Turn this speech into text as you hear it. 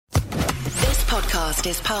podcast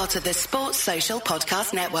is part of the Sports Social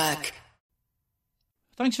Podcast Network.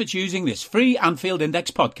 Thanks for choosing this free Anfield Index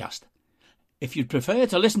podcast. If you'd prefer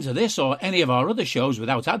to listen to this or any of our other shows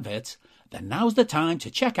without adverts, then now's the time to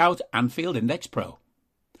check out Anfield Index Pro.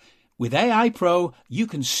 With AI Pro, you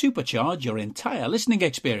can supercharge your entire listening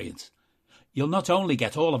experience. You'll not only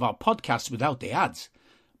get all of our podcasts without the ads,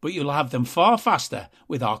 but you'll have them far faster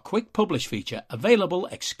with our quick publish feature available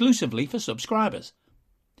exclusively for subscribers.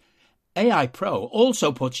 AI Pro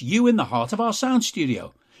also puts you in the heart of our sound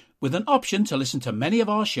studio, with an option to listen to many of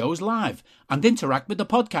our shows live and interact with the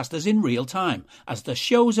podcasters in real time as the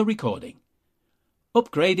shows are recording.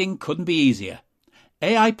 Upgrading couldn't be easier.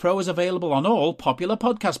 AI Pro is available on all popular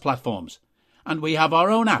podcast platforms, and we have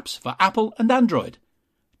our own apps for Apple and Android.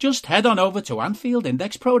 Just head on over to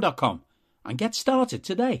AnfieldIndexPro.com and get started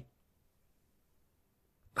today.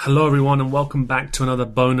 Hello everyone and welcome back to another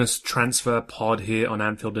bonus transfer pod here on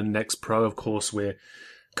Anfield Index Pro. Of course, we're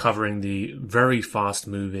covering the very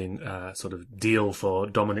fast-moving sort of deal for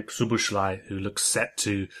Dominik Szoboszlai, who looks set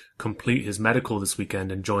to complete his medical this weekend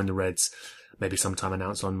and join the Reds, maybe sometime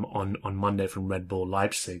announced on Monday from Red Bull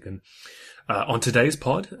Leipzig. And on today's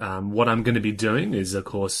pod, what I'm going to be doing is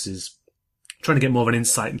trying to get more of an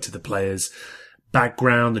insight into the player's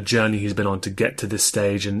background, the journey he's been on to get to this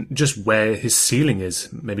stage, and just where his ceiling is.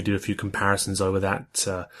 Maybe do a few comparisons over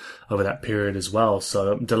that period as well.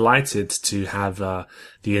 So I'm delighted to have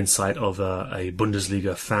the insight of a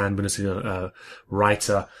Bundesliga fan, Bundesliga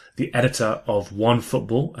writer, the editor of One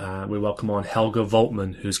Football. We welcome on Helge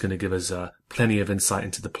Woltmann, who's going to give us plenty of insight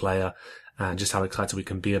into the player and just how excited we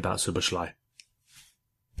can be about Szoboszlai.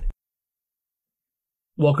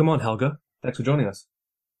 Welcome on, Helge. Thanks for joining us.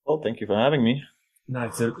 Well, thank you for having me. No,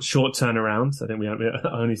 it's a short turnaround. I think we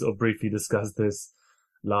only sort of briefly discussed this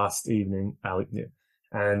last evening,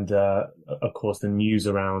 and of course the news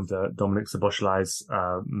around Dominik Szoboszlai's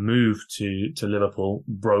move to Liverpool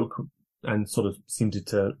broke and sort of seemed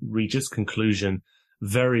to reach its conclusion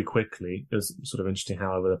very quickly. It was sort of interesting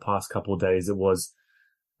how over the past couple of days it was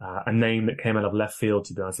a name that came out of left field.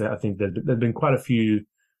 To be honest, I think there'd been quite a few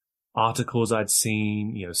articles I'd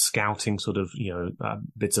seen, scouting sort of,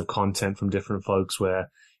 bits of content from different folks where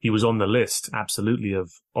he was on the list, absolutely, of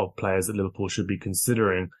players that Liverpool should be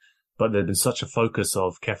considering. But there'd been such a focus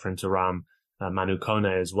of Khéphren Thuram, Manu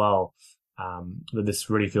Kone as well, that this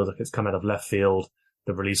really feels like it's come out of left field.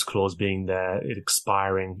 The release clause being there, it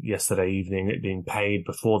expiring yesterday evening, it being paid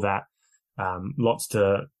before that. Lots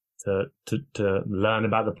to learn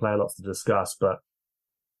about the player, lots to discuss, but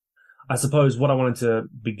I suppose what I wanted to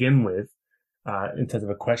begin with, in terms of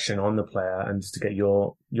a question on the player and just to get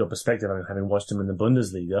your perspective on having watched him in the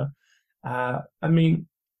Bundesliga,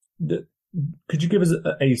 could you give us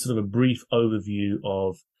a sort of a brief overview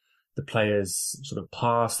of the player's sort of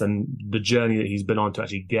past and the journey that he's been on to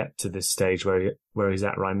actually get to this stage where he's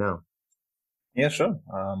at right now? Yeah, sure.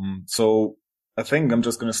 So I think I'm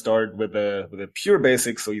just going to start with a pure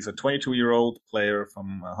basics. So he's a 22-year-old player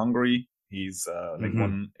from Hungary. He's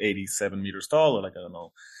 187 meters tall, or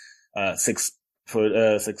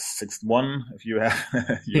 6'1" if you have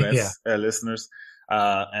US listeners,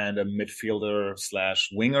 and a midfielder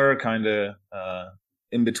 / winger, kind of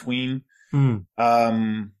in between.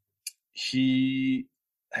 He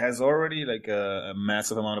has already a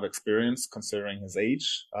massive amount of experience considering his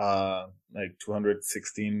age,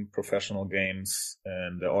 216 professional games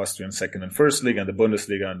in the Austrian second and first league and the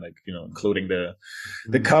Bundesliga, and including the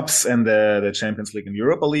cups and the Champions League and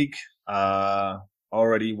Europa League.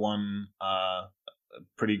 Already won a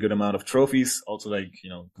pretty good amount of trophies. Also,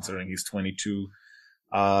 considering he's 22,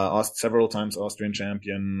 several times Austrian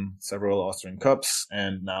champion, several Austrian cups,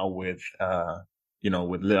 and now with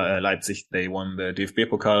Leipzig, they won the DFB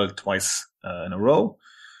Pokal twice in a row.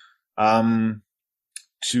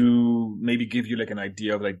 To maybe give you an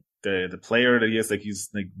idea of the player that he is,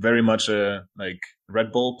 he's very much a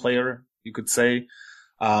Red Bull player, you could say.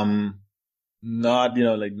 Not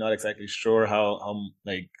exactly sure how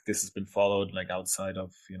this has been followed outside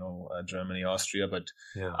of Germany, Austria, but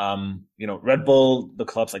Red Bull, the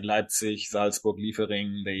clubs like Leipzig, Salzburg,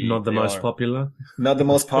 Liefering, not the most popular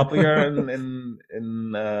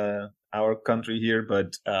in our country here,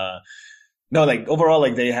 but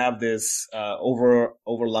overall they have this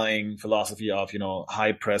overlying philosophy of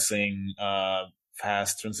high pressing,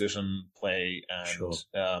 fast transition play, and sure.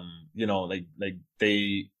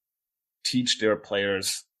 They teach their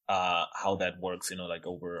players how that works,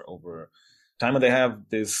 over time. And they have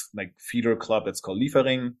this feeder club that's called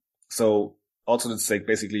Liefering. So also it's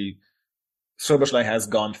basically Szoboszlai has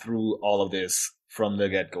gone through all of this from the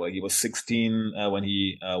get-go. He was 16 when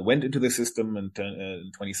he went into the system in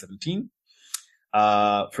 2017.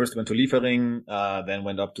 First went to Liefering, then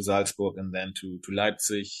went up to Salzburg and then to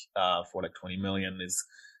Leipzig, for like 20 million is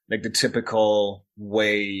like the typical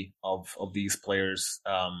way of these players,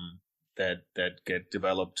 that get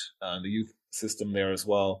developed, in the youth system there as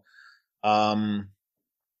well.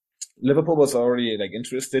 Liverpool was already like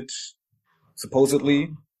interested, supposedly,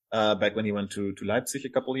 back when he went to Leipzig a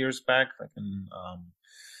couple of years back, like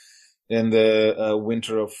in the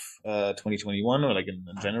winter of 2021, or like in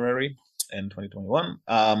January in 2021.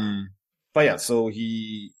 But yeah, so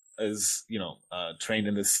he is, trained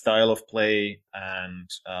in this style of play, and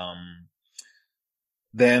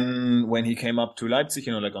then when he came up to Leipzig,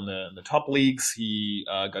 like on the top leagues, he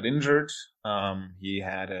got injured. He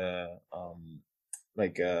had a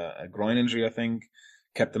groin injury, I think,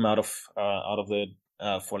 kept him out of the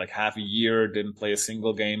for like half a year. Didn't play a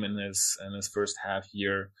single game in his first half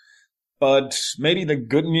year. But maybe the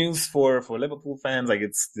good news for Liverpool fans, like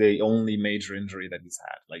it's the only major injury that he's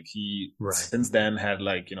had. Like he since then had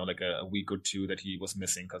like a week or two that he was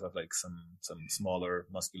missing because of like some smaller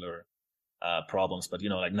muscular problems. But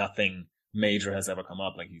like nothing major has ever come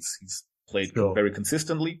up. Like he's played very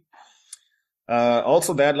consistently.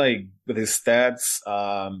 Also that like with his stats,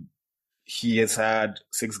 he has had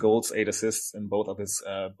 6 goals, 8 assists in both of his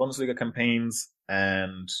Bundesliga campaigns,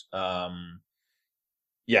 and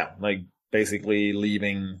like basically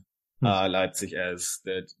leaving Leipzig as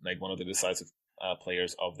one of the decisive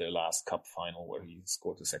players of their last cup final where he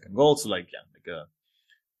scored the 2nd goal. So like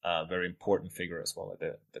a very important figure as well at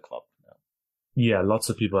the club. Yeah, lots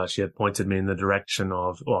of people actually had pointed me in the direction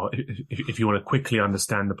of, well, if you want to quickly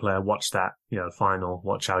understand the player, watch that, final,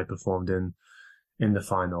 watch how he performed in the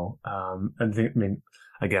final.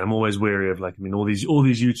 Again, I'm always weary of all these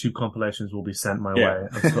YouTube compilations will be sent my way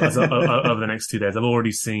over the next 2 days. I've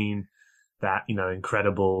already seen that,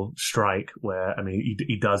 incredible strike where,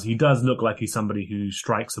 he does look like he's somebody who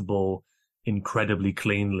strikes a ball incredibly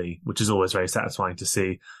cleanly, which is always very satisfying to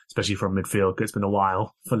see, especially from midfield. It's been a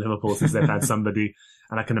while for Liverpool since they've had somebody,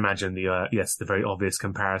 and I can imagine the very obvious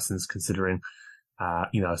comparisons considering,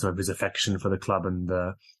 some of his affection for the club, and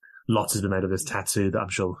lots has been made of this tattoo that I'm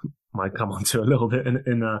sure might come on to a little bit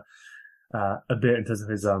in a bit in terms of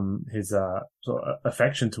his sort of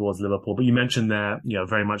affection towards Liverpool. But you mentioned there,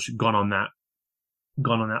 very much gone on that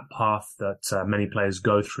path that many players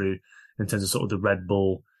go through in terms of sort of the Red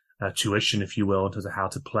Bull tuition, if you will, in terms of how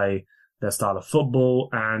to play their style of football.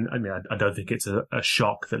 And I don't think it's a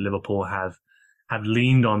shock that Liverpool have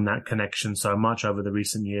leaned on that connection so much over the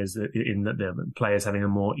recent years, in that the players having a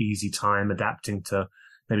more easy time adapting to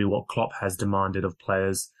maybe what Klopp has demanded of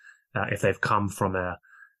players, if they've come from a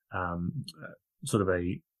sort of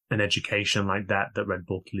an education like that Red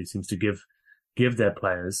Bull clearly seems to give their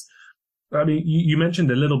players. You mentioned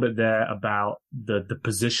a little bit there about the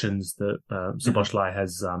positions that Szoboszlai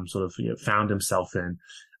has sort of found himself in.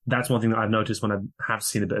 That's one thing that I've noticed when I have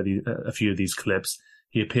seen a few of these clips.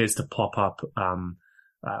 He appears to pop up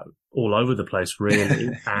all over the place,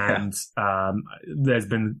 really. And there's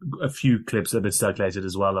been a few clips that have been circulated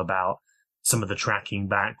as well about some of the tracking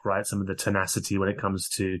back, right? Some of the tenacity when it comes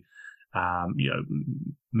to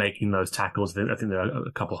making those tackles. I think there are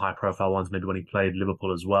a couple high profile ones, maybe when he played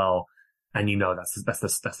Liverpool as well. And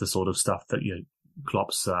that's the sort of stuff that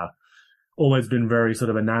Klopp's always been very sort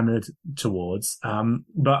of enamored towards.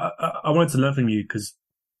 But I wanted to learn from you, because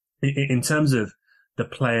in terms of the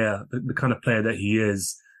player, the kind of player that he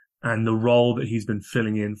is, and the role that he's been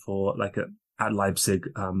filling in for, like at Leipzig,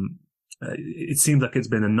 it seems like it's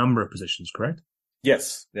been a number of positions, correct?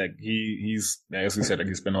 Yes, he's as we said,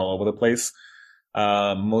 he's been all over the place.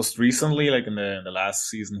 Most recently, like in the last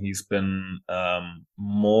season, he's been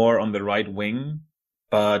more on the right wing,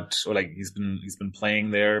 he's been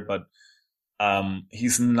playing there, but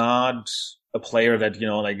he's not a player that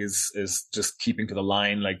is just keeping to the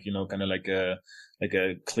line, kind of like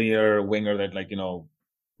a clear winger that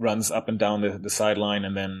runs up and down the sideline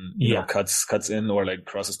and then cuts in or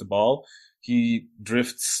crosses the ball. He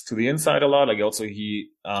drifts to the inside a lot. He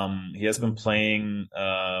has been playing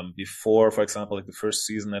before, for example, the first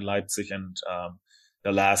season at Leipzig and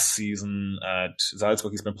the last season at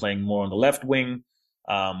Salzburg. He's been playing more on the left wing.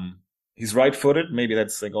 He's right-footed. Maybe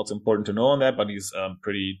that's also important to know on that, but he's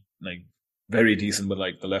pretty very decent with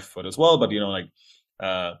the left foot as well. But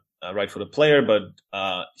a right-footed player. But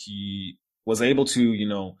he was able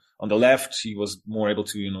to on the left he was more able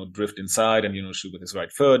to drift inside and shoot with his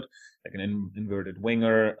right foot, like an inverted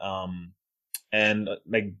winger. And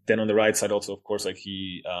then on the right side also, of course,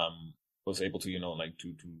 he was able to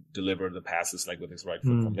to deliver the passes with his right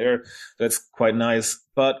foot from there. That's quite nice.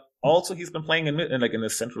 But also he's been playing in the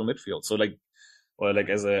central midfield. So or like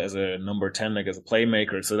as a number 10, like as a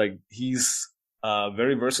playmaker. So like he's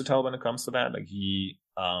very versatile when it comes to that. Like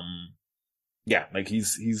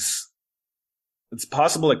he's it's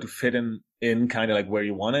possible like to fit in kind of like where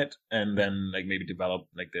you want it, and then like maybe develop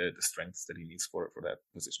like the strengths that he needs for that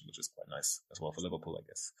position, which is quite nice as well for Liverpool, I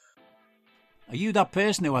guess. Are you that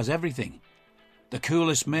person who has everything? The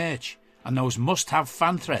coolest merch and those must-have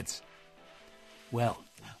fan threads? Well,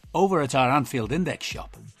 over at our Anfield Index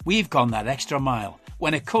shop, we've gone that extra mile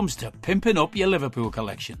when it comes to pimping up your Liverpool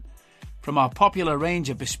collection. From our popular range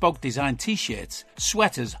of bespoke design t-shirts,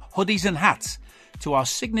 sweaters, hoodies and hats, to our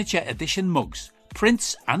signature edition mugs,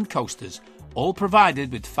 prints and coasters, all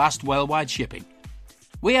provided with fast worldwide shipping.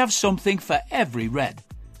 We have something for every red.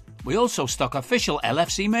 We also stock official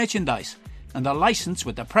LFC merchandise and are licensed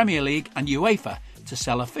with the Premier League and UEFA to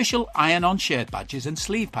sell official iron-on shirt badges and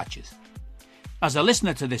sleeve patches. As a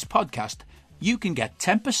listener to this podcast, you can get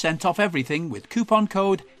 10% off everything with coupon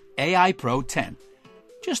code AIPRO10.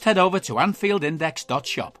 Just head over to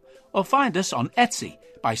AnfieldIndex.shop or find us on Etsy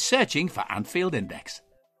by searching for Anfield Index.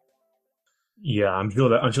 Yeah, I'm sure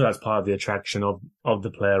that's part of the attraction of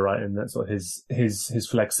the player, right? And that's sort of his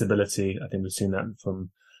flexibility. I think we've seen that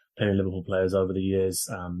from plenty of Liverpool players over the years.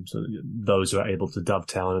 So those who are able to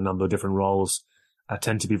dovetail in a number of different roles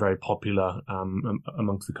tend to be very popular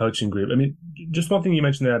amongst the coaching group. I mean, just one thing you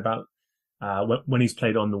mentioned there about when he's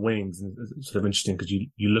played on the wings, and it's sort of interesting because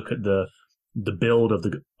you look at the build of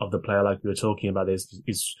the player, like we were talking about.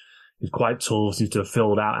 Is quite tall, seems to have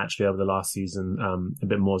filled out actually over the last season a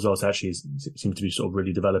bit more as well. So actually seems to be sort of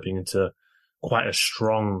really developing into quite a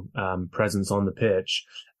strong presence on the pitch.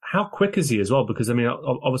 How quick is he as well? Because I mean,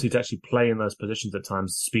 obviously to actually play in those positions at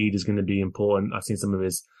times, speed is going to be important. I've seen some of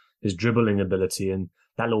his dribbling ability and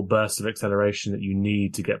that little burst of acceleration that you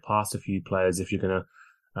need to get past a few players if you're going to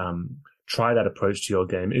try that approach to your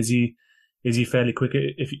game. Is he fairly quick?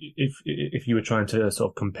 If you were trying to sort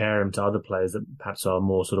of compare him to other players that perhaps are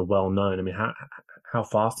more sort of well known, I mean, how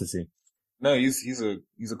fast is he? No, he's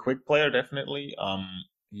a quick player, definitely.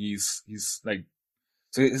 He's like,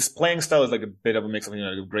 so his playing style is like a bit of a mix of, you know,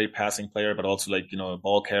 like a great passing player, but also like, you know, a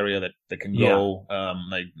ball carrier that can go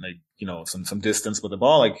like you know, some distance with the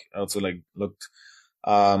ball. Like I also like looked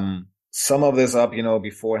some of this up, you know,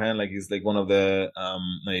 beforehand. Like he's like one of the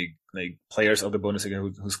like players of the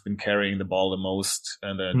Bundesliga who's been carrying the ball the most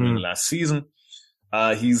during the last season.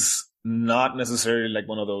 He's not necessarily like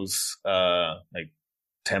one of those like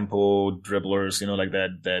tempo dribblers, you know, like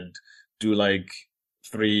that do like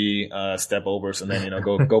 3 step overs and then, you know,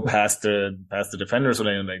 go past the defenders, or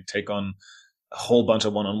then like take on a whole bunch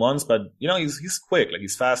of one-on-ones. But you know, he's quick, like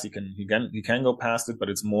he's fast. He can go past it, but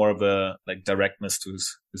it's more of a like directness to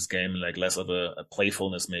his game, like less of a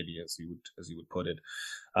playfulness, maybe as you would put it.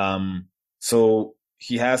 So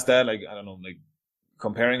he has that. Like I don't know, like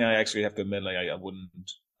comparing, I actually have to admit, like I wouldn't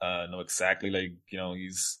know exactly. Like, you know,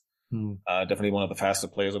 he's definitely one of the faster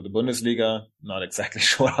players of the Bundesliga. Not exactly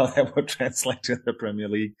sure how that would translate to the Premier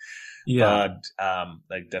League. Yeah, but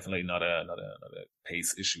like definitely not a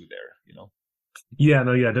pace issue there, you know. Yeah,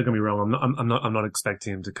 no, yeah, don't get me wrong. I'm not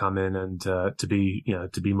expecting him to come in and to be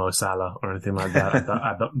Mo Salah or anything like that.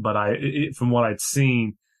 but from what I'd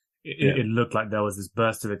seen, it looked like there was this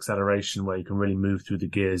burst of acceleration where he can really move through the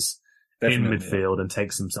gears in midfield and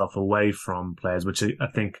takes himself away from players, which I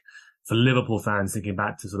think for Liverpool fans, thinking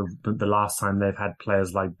back to sort of the last time they've had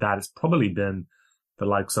players like that, it's probably been the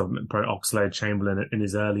likes of Oxlade-Chamberlain in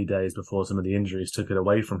his early days before some of the injuries took it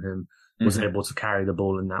away from him, was able to carry the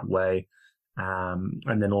ball in that way.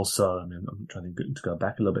 And then also, I mean, I'm trying to go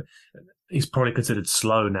back a little bit. He's probably considered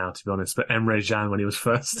slow now, to be honest, but Emre Can, when he was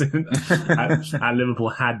first at Liverpool,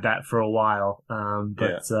 had that for a while. I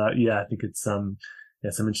think it's, some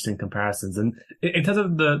interesting comparisons. And in terms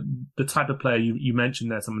of the type of player you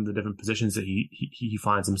mentioned there, some of the different positions that he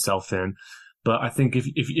finds himself in. But I think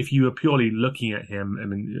if you were purely looking at him, I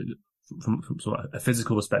mean, from sort of a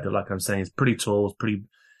physical perspective, like I'm saying, he's pretty tall,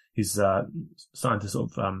 he's starting to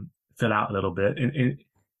sort of fill out a little bit.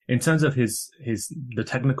 In terms of the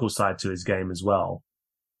technical side to his game as well.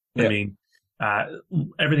 Yeah. I mean,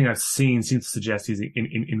 everything I've seen seems to suggest he's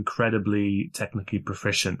incredibly technically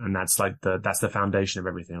proficient, and that's the foundation of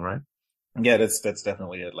everything, right? Yeah, that's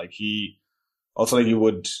definitely it. Like he also, like you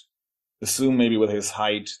would assume maybe with his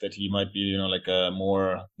height that he might be, you know, like a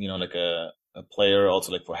more, you know, like a player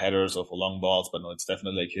also like for headers or for long balls, but no, it's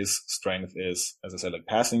definitely like his strength is, as I said, like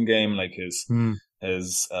passing game, like his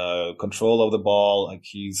control of the ball. Like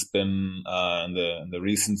he's been in the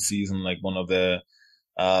recent season like one of the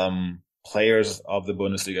players of the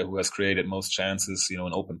Bundesliga who has created most chances, you know,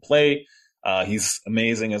 in open play. He's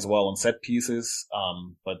amazing as well on set pieces.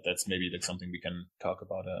 But that's maybe like something we can talk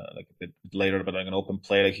about, like a bit later, but like an open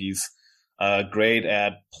play, like he's, great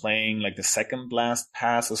at playing like the second last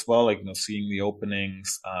pass as well, like, seeing the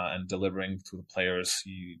openings, and delivering to the players.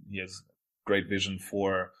 He has great vision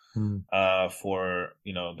for, the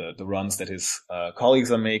runs that his,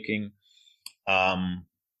 colleagues are making.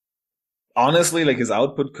 Honestly, like his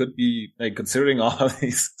output could be, like, considering all of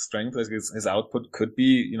these strengths, like his output could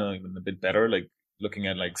be, even a bit better, like looking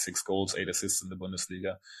at like 6 goals, 8 assists in the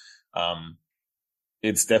Bundesliga.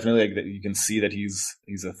 It's definitely like that you can see that he's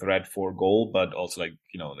a threat for goal, but also like,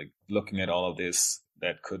 like looking at all of this,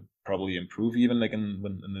 that could probably improve even like in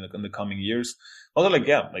the coming years. Although like,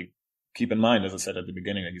 yeah, like keep in mind, as I said at the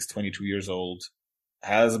beginning, like he's 22 years old,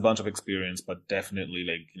 has a bunch of experience, but definitely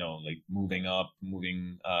like, like moving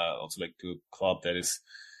also like to a club that is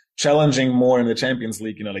challenging more in the Champions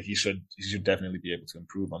League, like he should definitely be able to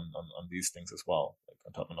improve on these things as well. Like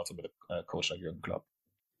on top of not with a coach like Jurgen Klopp.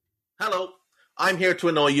 Hello. I'm here to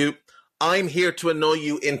annoy you. I'm here to annoy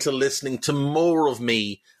you into listening to more of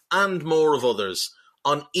me and more of others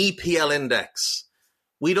on EPL Index.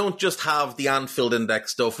 We don't just have the Anfield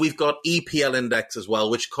Index stuff. We've got EPL Index as well,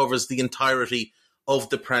 which covers the entirety of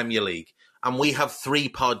the Premier League. And we have 3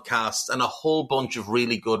 podcasts and a whole bunch of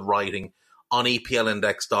really good writing on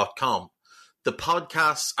EPLindex.com. The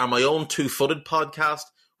podcasts are my own Two-Footed podcast,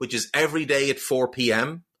 which is every day at 4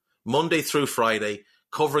 p.m., Monday through Friday,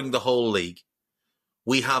 covering the whole league.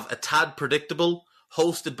 We have A Tad Predictable,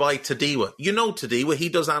 hosted by Tadiwa. You know Tadiwa, he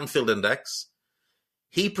does Anfield Index.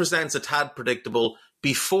 He presents A Tad Predictable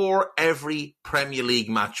before every Premier League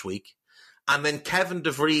match week. And then Kevin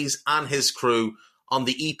DeVries and his crew on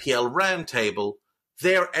the EPL Roundtable,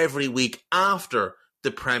 they're every week after the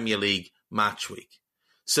Premier League match week.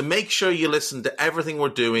 So make sure you listen to everything we're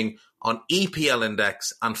doing on EPL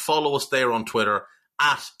Index and follow us there on Twitter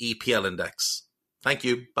at EPL Index. Thank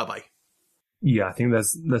you. Bye-bye. Yeah, I think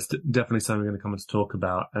that's definitely something we're going to come on to talk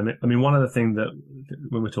about. I mean, one of the things that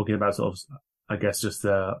when we're talking about sort of, I guess, just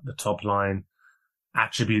the top line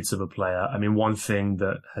attributes of a player. I mean, one thing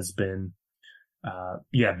that has been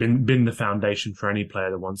the foundation for any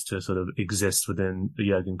player that wants to sort of exist within the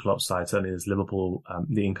Jurgen Klopp side. Certainly, there's Liverpool,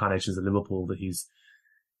 the incarnations of Liverpool that he's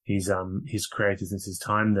created since his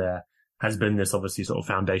time there has been this obviously sort of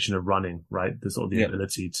foundation of running, right? The sort of the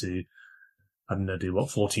ability to, I don't know, do what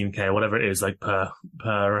 14K or whatever it is, like per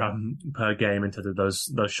game in terms of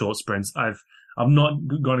those short sprints. I've not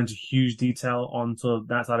gone into huge detail on sort of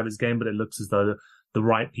that side of his game, but it looks as though the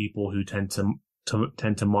right people who tend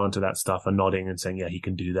to monitor that stuff are nodding and saying, yeah, he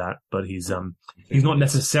can do that. But he's not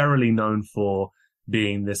necessarily known for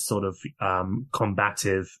being this sort of,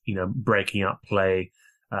 combative, breaking up play.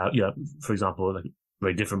 For example, like a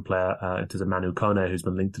very different player, in terms of Manu Kone, who's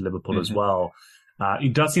been linked to Liverpool as well. He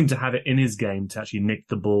does seem to have it in his game to actually nick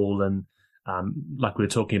the ball and, like we were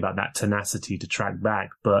talking about, that tenacity to track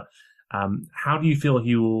back. But, how do you feel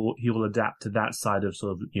he will adapt to that side of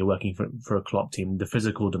sort of, working for a Klopp team, the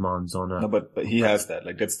physical demands on No, but he has that.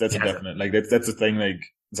 Like that's a definite, like that's the thing, like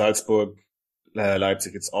Salzburg,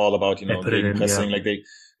 Leipzig, it's all about, pressing. Like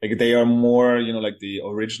they are more, like the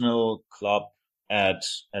original Klopp at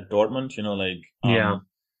Dortmund,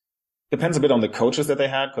 depends a bit on the coaches that they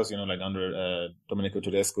had, because, like under Dominik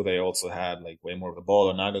Tedesco, they also had like way more of the ball,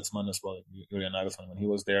 or Nagelsmann as well, like Julian Nagelsmann when he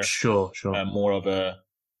was there. Sure. More of a,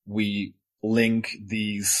 we link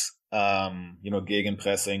these,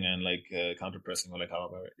 gegenpressing and like counter pressing, or like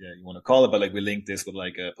however you want to call it, but like we link this with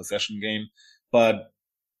like a possession game. But,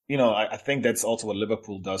 I think that's also what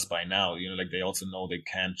Liverpool does by now. Like they also know they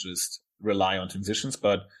can't just rely on transitions,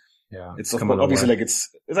 but yeah, it's obviously like it's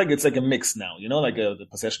like a mix now, like the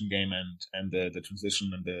possession game and the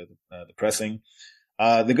transition and the pressing.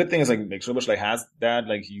 The good thing is like Szoboszlai has that,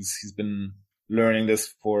 like he's been learning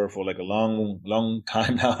this for like a long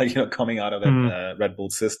time now, coming out of that Red Bull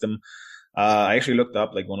system. I actually looked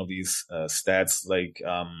up like one of these stats like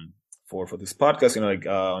for this podcast,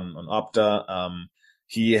 on Opta.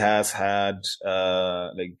 He has had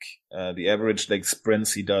the average like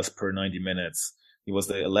sprints he does per 90 minutes. He was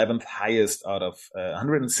the 11th highest out of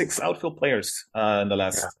 106 outfield players in the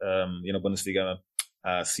last Bundesliga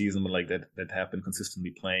season, like that have been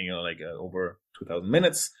consistently playing over 2,000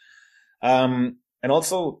 minutes. And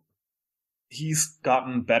also he's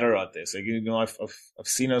gotten better at this. Like, I've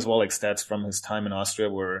seen as well like stats from his time in Austria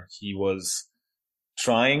where he was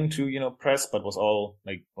trying to press, but was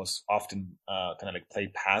often kind of like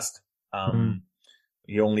played past.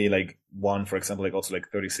 He only like won, for example, like also like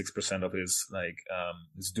 36% of his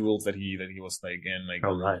his duels that he was like in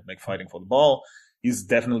like fighting for the ball. He's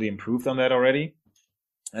definitely improved on that already.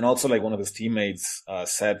 And also, like, one of his teammates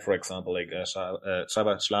said, for example, like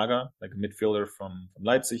Schlager, like a midfielder from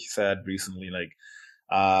Leipzig, said recently, like,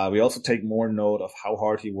 we also take more note of how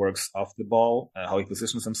hard he works off the ball, how he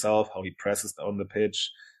positions himself, how he presses on the pitch.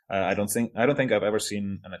 I don't think I've ever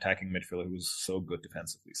seen an attacking midfielder who was so good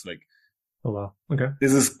defensively. So, like, oh wow, okay,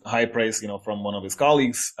 this is high praise, from one of his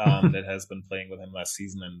colleagues that has been playing with him last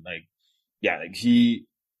season, and like, yeah, like he,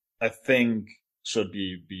 I think, should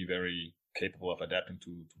be very capable of adapting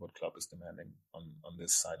to what Klopp is demanding on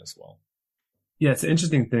this side as well. Yeah, it's an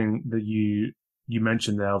interesting thing that you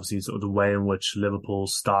mentioned there, obviously, sort of the way in which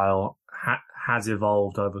Liverpool's style has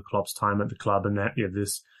evolved over Klopp's time at the club, and that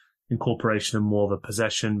this incorporation of more of a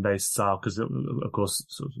possession-based style, because of course,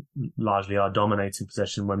 sort of largely are dominating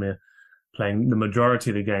possession when we're playing the majority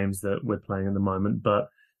of the games that we're playing at the moment. But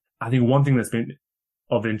I think one thing that's been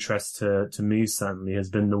of interest to me certainly has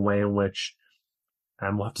been the way in which,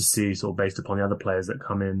 and we'll have to see sort of based upon the other players that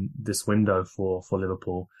come in this window for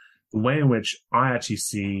Liverpool, the way in which I actually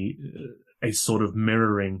see a sort of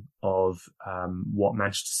mirroring of what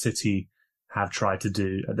Manchester City have tried to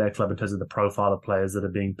do at their club in terms of the profile of players that are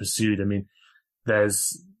being pursued. I mean,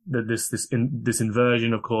 there's this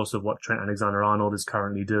inversion, of course, of what Trent Alexander-Arnold is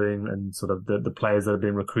currently doing, and sort of the players that have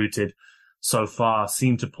been recruited so far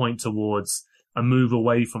seem to point towards a move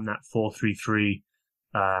away from that 4-3-3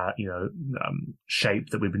 shape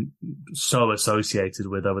that we've been so associated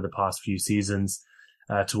with over the past few seasons,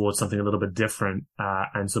 towards something a little bit different.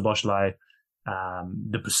 And Szoboszlai,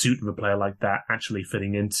 the pursuit of a player like that actually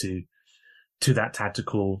fitting into that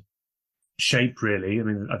tactical shape, really. I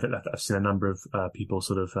mean, I've seen a number of people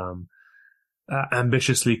sort of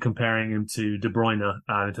ambitiously comparing him to De Bruyne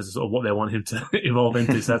in terms of sort of what they want him to evolve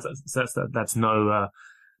into. So that's no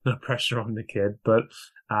pressure on the kid, but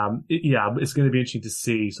it's going to be interesting to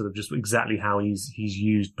see sort of just exactly how he's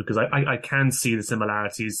used, because I can see the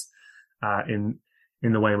similarities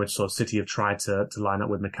in the way in which sort of City have tried to line up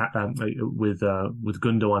with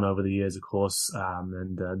Gundogan over the years, of course,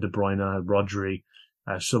 and De Bruyne, Rodri,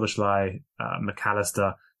 Szoboszlai,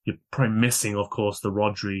 McAllister. You're probably missing, of course, the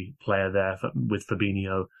Rodri player there with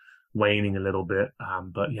Fabinho waning a little bit.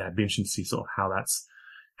 But yeah, it'd be interesting to see sort of how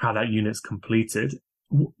that unit's completed.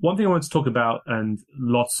 One thing I wanted to talk about, and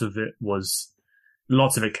lots of it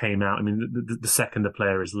came out. I mean, the second the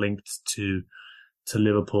player is linked to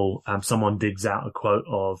Liverpool, someone digs out a quote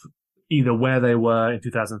of either where they were in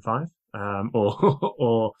 2005,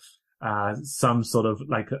 or some sort of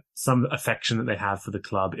like some affection that they have for the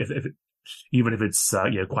club, even if it's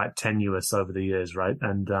quite tenuous over the years, right?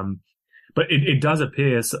 And but it does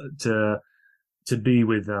appear to be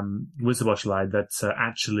with Szoboszlai that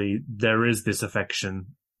actually there is this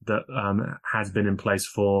affection that has been in place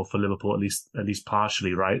for Liverpool, at least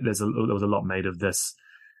partially, right? There was a lot made of this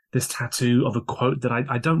tattoo of a quote that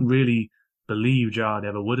I don't really believe Gerrard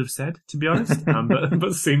ever would have said, to be honest,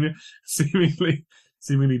 but seemingly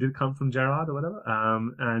did come from Gerrard or whatever.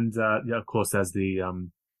 Of course, there's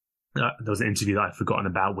there was an interview that I'd forgotten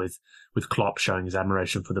about with Klopp showing his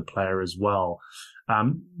admiration for the player as well.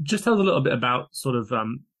 Just tell us a little bit about sort of,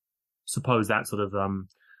 suppose that sort of,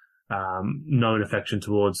 known affection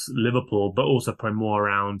towards Liverpool, but also probably more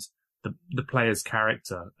around the player's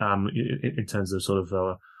character, in terms of sort of,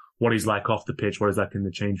 what he's like off the pitch, what he's like in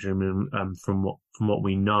the changing room, from what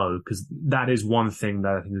we know, because that is one thing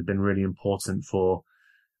that I think has been really important for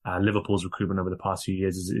Liverpool's recruitment over the past few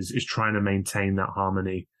years is trying to maintain that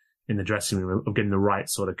harmony in the dressing room of getting the right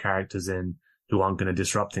sort of characters in who aren't going to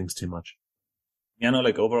disrupt things too much. Yeah, no,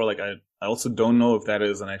 like overall, like I also don't know if that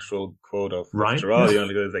is an actual quote of Right. Gerrard.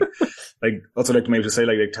 Like also like maybe to say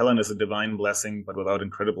like talent is a divine blessing, but without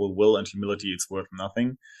incredible will and humility, it's worth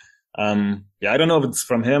nothing. I don't know if it's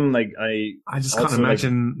from him. Like I just can't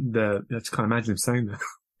imagine him saying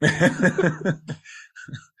that.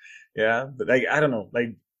 Yeah, but like I don't know.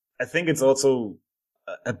 Like I think it's also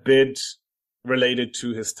a bit related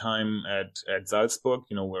to his time at Salzburg,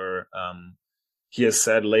 where he has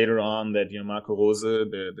said later on that Marco Rose,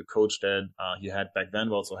 the coach that he had back then,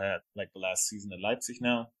 but also had like the last season at Leipzig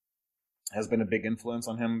now, has been a big influence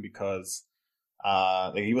on him, because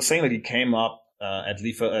like he was saying that he came up at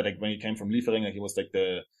like when he came from Liefering, like he was like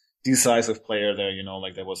the decisive player there,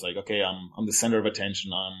 like that was like, okay, I'm the center of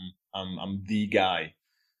attention, I'm the guy.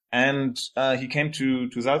 And he came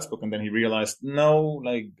to Salzburg, and then he realized, no,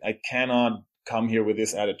 like I cannot come here with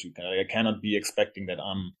this attitude. I cannot be expecting that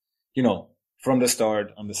I'm, from the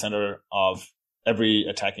start, I'm the center of every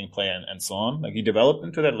attacking play and so on. Like he developed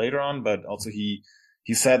into that later on, but also he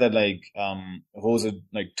said that like Rose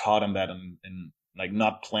like taught him that in like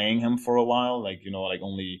not playing him for a while, like like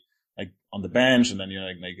only like on the bench, and then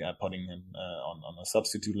putting him on a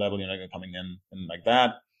substitute level, coming in like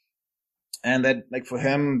that. And that, like, for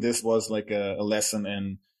him, this was like a lesson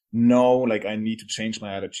in, no, like, I need to change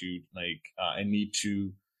my attitude. Like, I need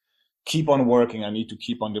to keep on working. I need to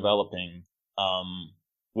keep on developing,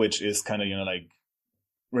 which is kind of, like,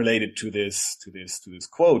 related to this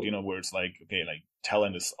quote, where it's like, okay, like,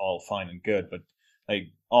 talent is all fine and good, but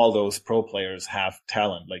like, all those pro players have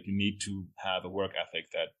talent. Like, you need to have a work ethic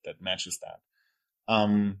that matches that.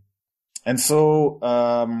 And so,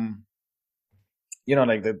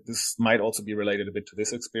 like, that this might also be related a bit to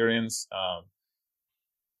this experience.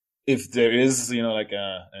 If there is, like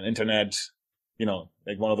an internet,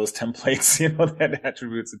 like one of those templates, that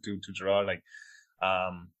attributes it to Gerard, like,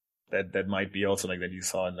 that might be also like that you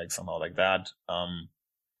saw it like somehow like that.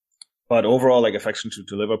 But overall, like, affection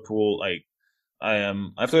to Liverpool, like, I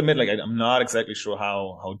have to admit, like, I'm not exactly sure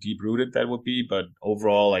how deep rooted that would be, but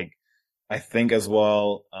overall, like, I think as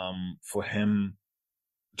well, for him,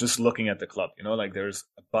 just looking at the club, like, there's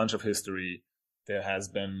a bunch of history. There has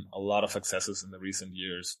been a lot of successes in the recent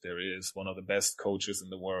years. There is one of the best coaches in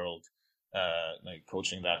the world, like,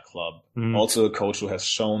 coaching that club. Also a coach who has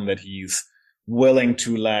shown that he's willing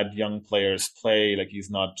to let young players play. Like, he's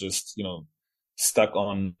not just, stuck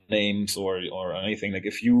on names or anything. Like,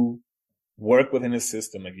 if you work within his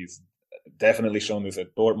system, like, he's definitely shown this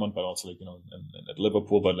at Dortmund, but also, like, at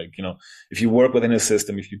Liverpool. But, like, if you work within his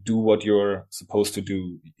system, if you do what you're supposed to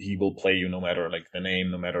do, he will play you no matter, like, the name,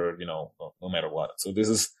 no matter, no matter what. So this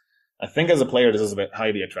is, I think, as a player, this is a bit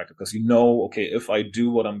highly attractive, because okay, if I do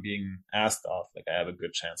what I'm being asked of, like, I have a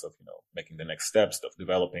good chance of, making the next steps, of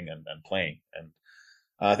developing and playing. And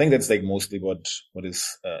I think that's, like, mostly what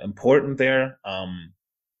is important there.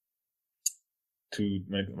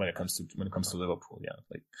 When it comes to Liverpool, yeah,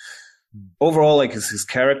 like, overall, like, his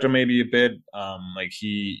character maybe a bit, like,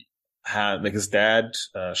 he had, like, his dad,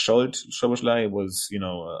 Szoboszlai, was,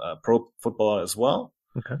 a pro footballer as well.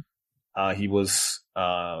 Okay. He was,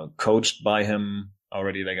 coached by him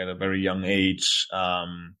already, like, at a very young age.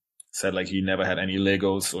 Said, like, he never had any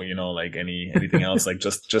Legos or, like, anything else, like,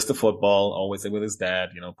 just the football, always with his dad,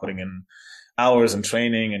 putting in hours and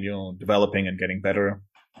training and, developing and getting better.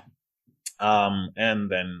 And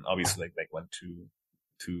then obviously, like, went to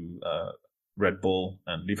Red Bull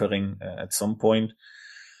and Liefering at some point.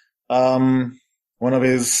 One of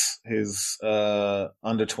his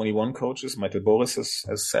under 21 coaches, Michael Boris,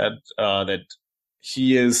 has said that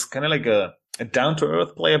he is kind of like a down to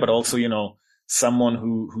earth player, but also, someone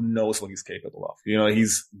who knows what he's capable of.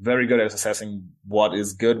 He's very good at assessing what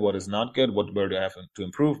is good, what is not good, where do I have to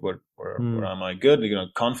improve, where am I good,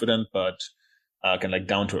 confident, but kind of like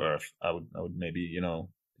down to earth. I would maybe,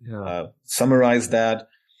 summarize that.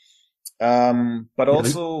 But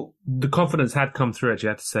also the confidence had come through. Actually,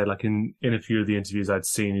 I have to say, like, in a few of the interviews I'd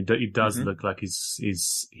seen, he does look like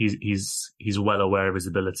he's well aware of his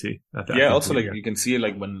ability. Also, like, you can see it,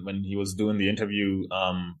 like, when he was doing the interview,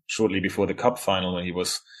 shortly before the cup final, when he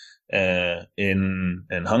was, in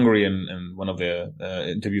Hungary, and one of the,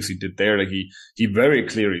 interviews he did there, like, he very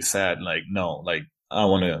clearly said, like, no, like, I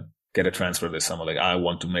want to get a transfer this summer. Like, I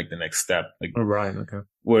want to make the next step. Like, oh, right. Okay.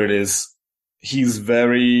 Where it is, he's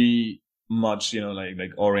very much,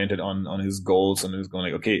 like oriented on his goals, and he's going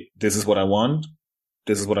like, okay, this is what I want.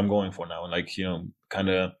 This is what I'm going for now. And, like, kind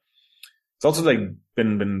of, it's also, like,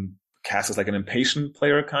 been cast as, like, an impatient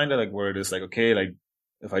player, kind of, like, where it is like, okay, like,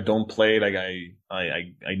 if I don't play, like,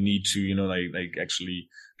 I need to, like actually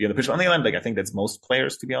be on the pitch. On the other hand, like, I think that's most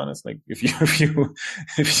players, to be honest. Like, if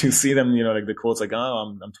you see them, like, the quotes like,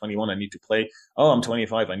 oh, I'm 21, I need to play. Oh, I'm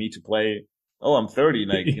 25, I need to play. Oh, I'm 30.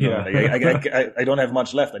 Like, like, I don't have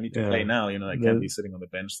much left. I need to play now. I can't be sitting on the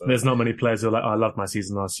bench. So. There's not many players who are like, I loved my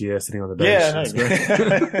season last year, sitting on the bench.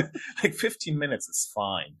 Yeah, like 15 minutes is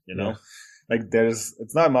fine. Like,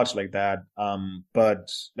 it's not much like that.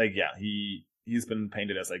 But, like, yeah, he's been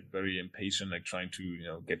painted as, like, very impatient, like, trying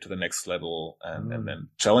to get to the next level and then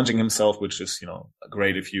challenging himself, which is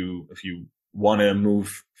great if you want to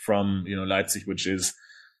move from Leipzig, which is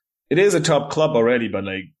a top club already, but,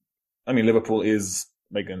 like, I mean, Liverpool is,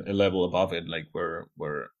 like, a level above it, like, where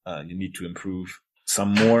you need to improve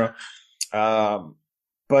some more.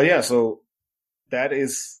 But yeah, so that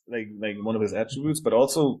is like one of his attributes, but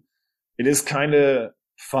also it is kind of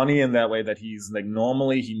funny in that way that he's, like,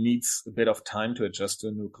 normally he needs a bit of time to adjust to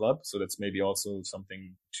a new club. So that's maybe also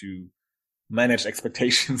something to manage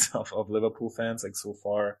expectations of Liverpool fans, like, so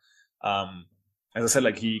far. As I said,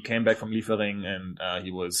 like, he came back from Liefering and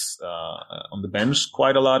he was on the bench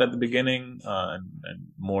quite a lot at the beginning, and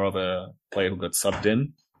more of a player who got subbed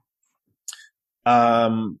in.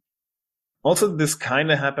 also this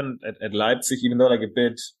kind of happened at Leipzig, even though like a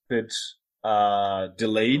bit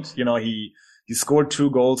delayed. You know, he scored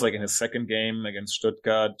 2 goals like in his second game against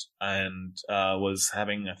Stuttgart, and was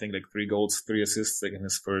having, I think, like 3 goals, 3 assists like in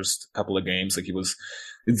his first couple of games. Like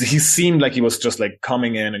he seemed like he was just like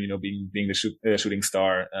coming in and, you know, being the shooting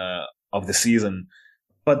star of the season.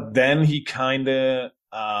 But then he kind of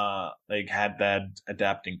like had that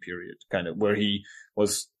adapting period, kind of where he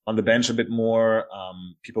was on the bench a bit more.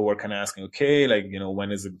 People were kind of asking, okay, like, you know,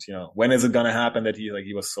 when is it going to happen that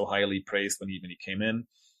he was so highly praised when he came in?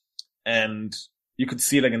 And you could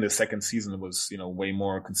see like in the second season, it was, you know, way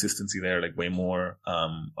more consistency there, like way more,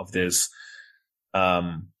 of this,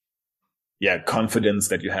 confidence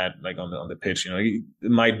that you had like on the pitch. You know,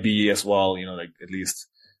 it might be as well, you know, like at least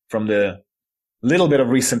from the little bit of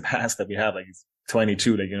recent past that we have, like he's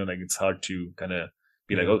 22, like, you know, like it's hard to kind of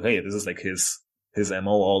be like, okay, this is like his MO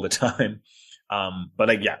all the time. But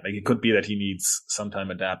like, yeah, like it could be that he needs some time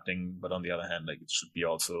adapting, but on the other hand, like it should be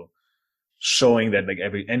also showing that like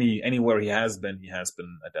anywhere he has been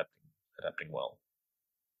adapting well.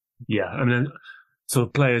 Yeah, I mean, sort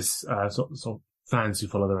of players, sort of fans who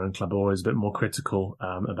follow their own club are always a bit more critical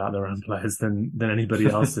about their own players than anybody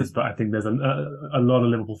else's. But I think there's a lot of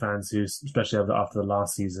Liverpool fans who, especially after the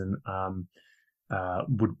last season,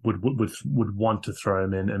 would want to throw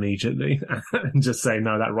him in immediately and just say,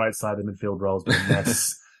 no, that right side of the midfield role's been a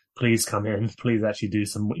mess. Please come in. Please actually do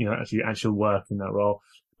some, you know, actual work in that role.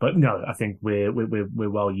 But no, I think we're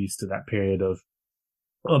well used to that period of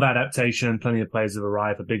adaptation. Plenty of players have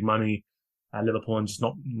arrived for big money at Liverpool and just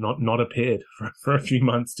not appeared for a few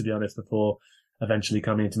months, to be honest, before eventually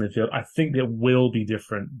coming into midfield. I think it will be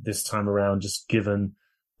different this time around, just given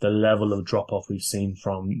the level of drop off we've seen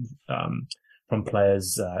from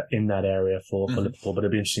players in that area for Liverpool. But it'll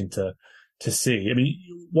be interesting to see. I mean,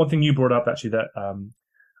 one thing you brought up actually that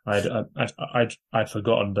I'd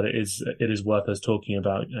forgotten, but it is worth us talking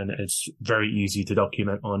about, and it's very easy to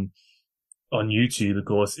document on YouTube, of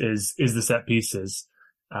course, is the set pieces.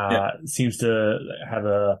 Seems to have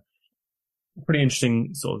a pretty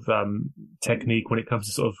interesting sort of technique when it comes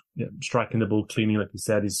to sort of, you know, striking the ball cleanly. Like you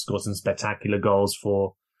said, he's scored some spectacular goals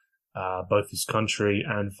for both his country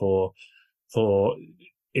and for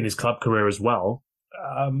in his club career as well.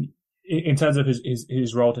 In terms of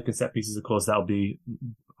his role taking set pieces, of course, that'll be,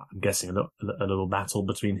 I'm guessing, a little battle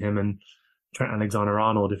between him and Trent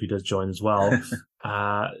Alexander-Arnold if he does join as well.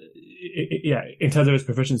 In terms of his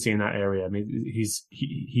proficiency in that area, I mean, he's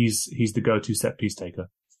the go-to set piece taker.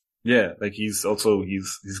 Yeah, like he's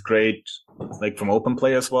great, like from open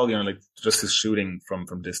play as well. You know, like just his shooting from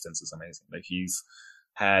distance is amazing. Like he's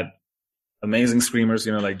had amazing screamers.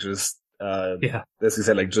 You know, like just as you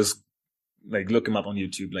said, like just like look him up on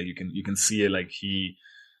YouTube. Like you can see it. Like he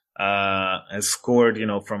has scored, you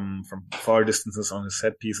know, from far distances on his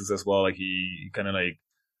set pieces as well. Like he kind of like,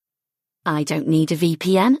 I don't need a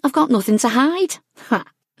VPN. I've got nothing to hide.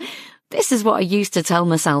 This is what I used to tell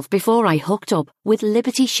myself before I hooked up with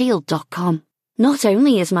LibertyShield.com. Not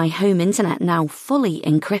only is my home internet now fully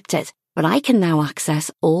encrypted, but I can now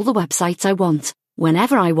access all the websites I want,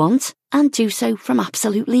 whenever I want, and do so from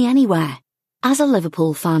absolutely anywhere. As a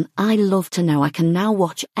Liverpool fan, I love to know I can now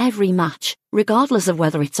watch every match, regardless of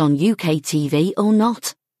whether it's on UK TV or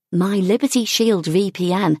not. My Liberty Shield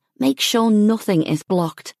VPN makes sure nothing is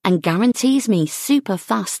blocked and guarantees me super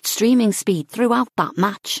fast streaming speed throughout that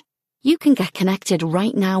match. You can get connected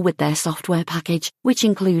right now with their software package, which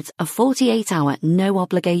includes a 48-hour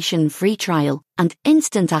no-obligation free trial and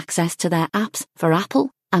instant access to their apps for Apple,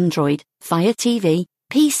 Android, Fire TV,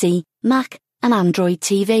 PC, Mac and Android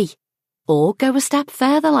TV. Or go a step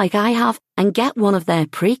further like I have and get one of their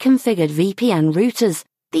pre-configured VPN routers.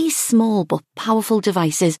 These small but powerful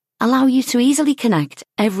devices allow you to easily connect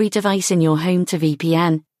every device in your home to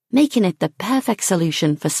VPN, making it the perfect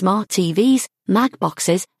solution for smart TVs, Mac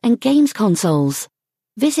boxes and games consoles.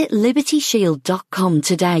 Visit LibertyShield.com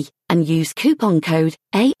today and use coupon code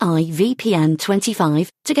AIVPN25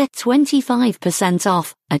 to get 25%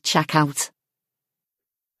 off at checkout.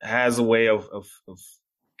 Has a way of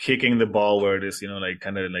kicking the ball where it is, you know, like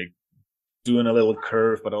kind of like doing a little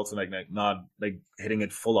curve, but also like not like hitting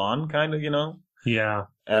it full on, kind of, you know. Yeah.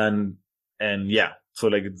 And yeah, so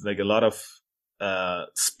like it's like a lot of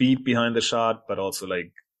speed behind the shot, but also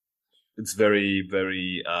like it's very,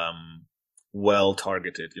 very well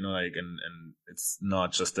targeted, you know, like and it's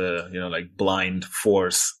not just a, you know, like blind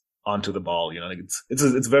force onto the ball, you know, like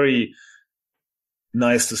it's very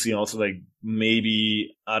nice to see. Also, like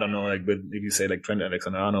maybe, I don't know, like if you say like Trent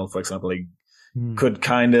Alexander-Arnold, for example, like could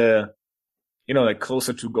kind of, you know, like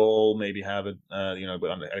closer to goal, maybe have it, you know,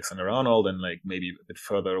 on Alexander-Arnold and like maybe a bit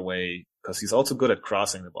further away because he's also good at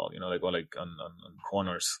crossing the ball, like or like on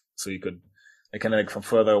corners. So you could like kind of like from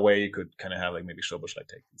further away, you could kind of have like maybe Szoboszlai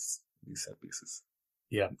take these set pieces.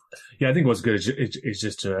 Yeah. I think what's good is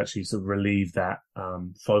just to actually sort of relieve that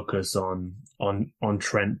focus on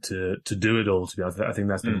Trent to do it all. To be honest, I think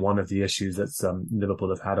that's been one of the issues that Liverpool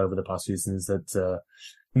have had over the past seasons. That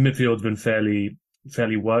midfield's been fairly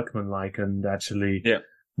workmanlike and actually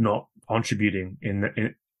not contributing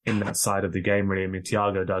in that side of the game. Really, I mean,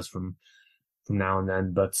 Thiago does from now and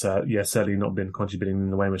then, but certainly not been contributing in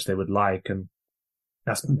the way in which they would like, and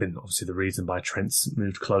that's been obviously the reason why Trent's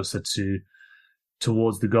moved closer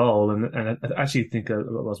towards the goal. And I actually think I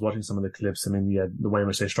was watching some of the clips. I mean, the way in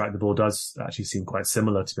which they strike the ball does actually seem quite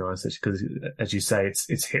similar, to be honest, because as you say,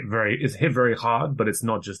 it's hit very hard, but it's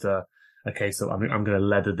not just a case of I'm going to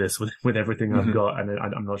leather this with everything I've got, and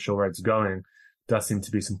I'm not sure where it's going. There does seem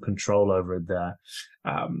to be some control over it there.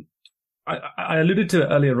 I alluded to it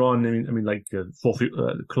earlier on. I mean, like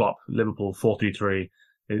Klopp, Liverpool 4-3-3.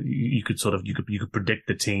 You could predict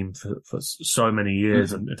the team for so many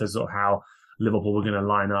years, and in terms of how Liverpool were going to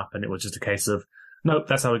line up, and it was just a case of, nope,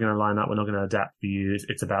 that's how we're going to line up. We're not going to adapt for you.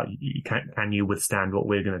 It's about can you withstand what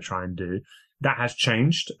we're going to try and do. That has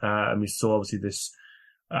changed, and we saw obviously this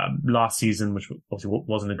last season, which obviously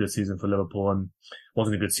wasn't a good season for Liverpool and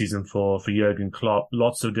wasn't a good season for Jurgen Klopp.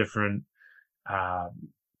 Lots of different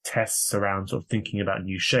tests around sort of thinking about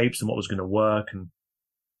new shapes and what was going to work. And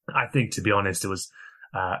I think, to be honest, it was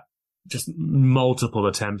just multiple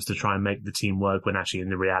attempts to try and make the team work, when actually in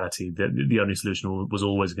the reality the only solution was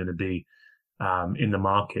always going to be in the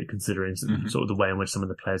market, considering sort of the way in which some of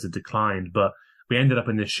the players had declined. But we ended up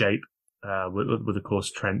in this shape with of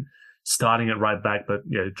course Trent starting at right back, but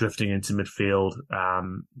drifting into midfield,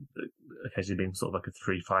 occasionally being sort of like a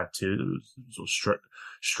 3-5-2. It was sort of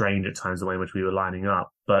strained at times the way in which we were lining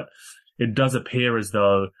up. But it does appear as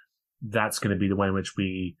though that's going to be the way in which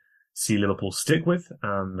we see Liverpool stick with.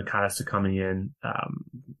 McAllister coming in,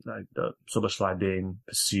 like the Szoboszlai being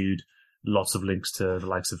pursued, lots of links to the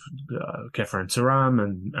likes of Kefren Turam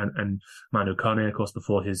and Manu Kone, of course,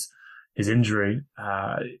 before his injury.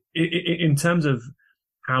 In terms of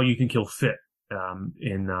how you think he'll fit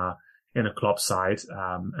in a Klopp side,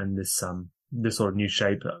 and this sort of new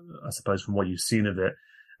shape, I suppose, from what you've seen of it,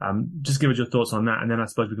 just give us your thoughts on that, and then I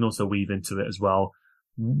suppose we can also weave into it as well.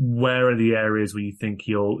 Where are the areas where you think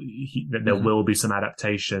that there will be some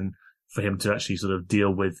adaptation for him to actually sort of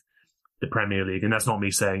deal with the Premier League? And that's not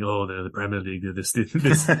me saying, the Premier League, this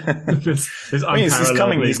I mean,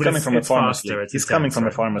 he's coming from a Farmers League. He's coming from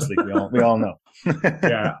a Farmers League. We all know.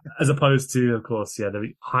 Yeah, as opposed to, of course,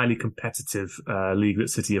 the highly competitive league that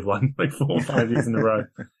City have won like 4 or 5 years in a row.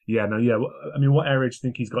 I mean, what area do you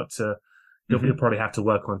think he's got to? He'll probably have to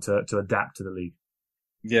work on to adapt to the league.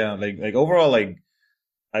 Yeah, like overall, like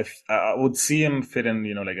I would see him fit in.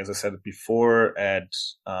 Like as I said before, at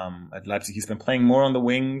Leipzig, he's been playing more on the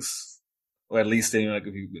wings, or at least like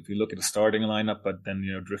if you look at the starting lineup, but then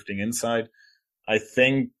drifting inside. I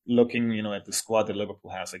think looking at the squad that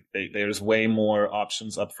Liverpool has, like there's way more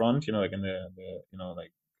options up front, like in the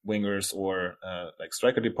like wingers or like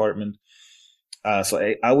striker department.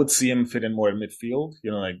 So I would see him fit in more in midfield,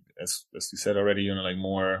 like as you said already, like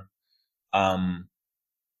more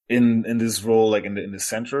in this role, like in the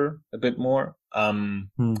center a bit more.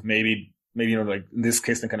 Maybe like in this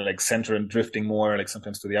case, then kind of like center and drifting more, like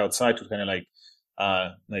sometimes to the outside to kind of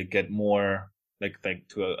like get more like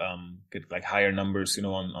to get like higher numbers,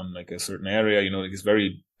 on like a certain area. He's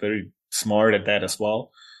very, very smart at that as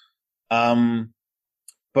well.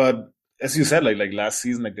 But as you said, like last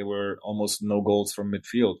season, like there were almost no goals from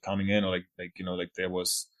midfield coming in, or like there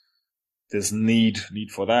was this need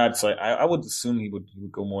for that. So I would assume he would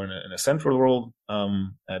go more in a central role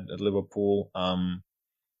at Liverpool.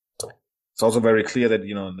 It's also very clear that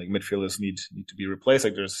like midfielders need to be replaced.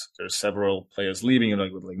 Like there's several players leaving,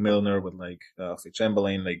 like with like Milner, with like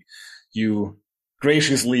Chamberlain. Like you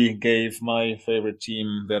graciously gave my favorite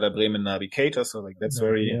team Werder Bremen Naby Keita, so like that's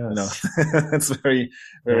very that's very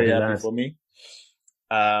very happy for me.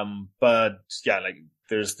 But yeah, like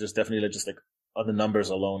there's definitely just like on the numbers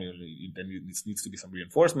alone, then there needs to be some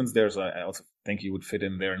reinforcements there. So I also think he would fit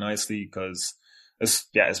in there nicely because as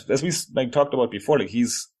we like talked about before, like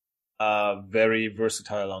he's very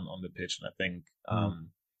versatile on the pitch, and I think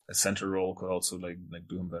a center role could also like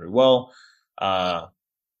do him very well.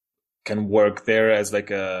 Can work there as like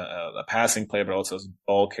a passing player, but also as a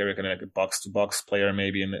ball carrier, kind of like a box to box player,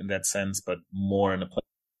 maybe in that sense, but more in a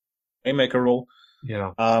playmaker role.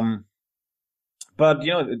 Yeah. But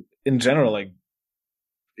in general, like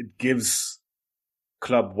it gives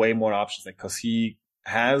Klopp way more options, like because he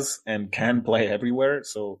has and can play everywhere.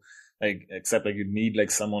 So like, except like you need like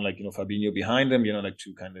someone like, Fabinho behind him, like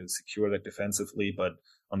to kind of secure that defensively. But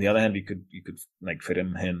on the other hand, you could like fit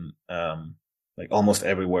him in, like almost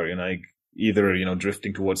everywhere, like either,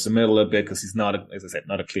 drifting towards the middle a bit because he's not, as I said,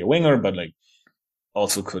 not a clear winger, but like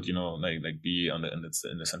also could, like be in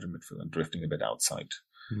the center midfield and drifting a bit outside.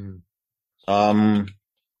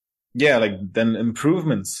 Yeah, like then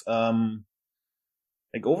improvements,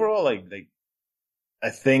 like overall, like I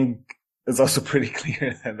think it's also pretty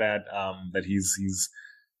clear that he's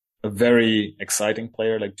a very exciting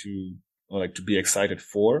player, like to be excited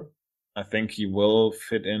for. I think he will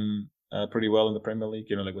fit in pretty well in the Premier League,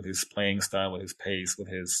 like with his playing style, with his pace, with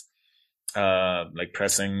his like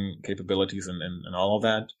pressing capabilities and all of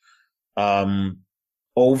that.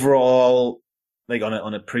 Overall, like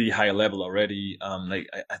on a pretty high level already, like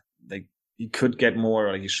he could get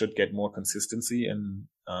more, like he should get more consistency in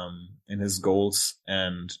his goals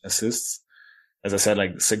and assists. As I said,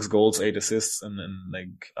 like 6 goals, 8 assists, and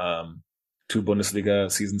like 2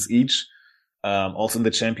 Bundesliga seasons each. Also in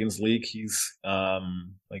the Champions League, he's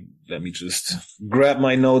like, let me just grab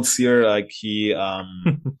my notes here. Like he I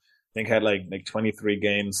think had like 23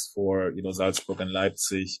 games for Salzburg and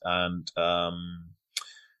Leipzig, and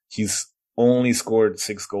he's only scored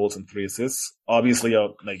 6 goals and 3 assists. Obviously,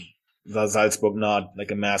 like the Salzburg not like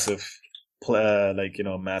a massive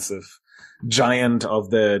massive giant of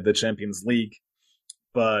the Champions League,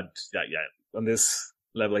 but yeah, on this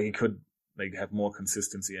level, like, he could like have more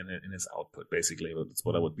consistency in his output. Basically, that's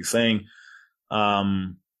what I would be saying.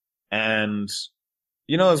 And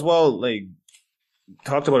as well, like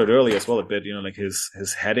talked about it earlier as well a bit. Like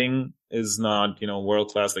his heading is not world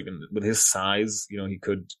class. Like with his size, he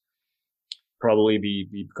could probably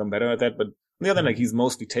become better at that, but on the other hand, like he's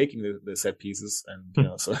mostly taking the set pieces,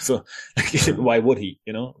 and so why would he?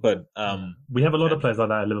 But we have a lot of players like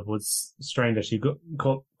that at Liverpool. It's strange actually. You've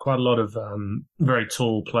got quite a lot of very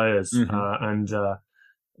tall players, and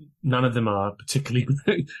none of them are particularly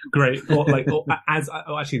great.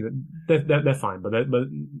 Actually, they're fine, but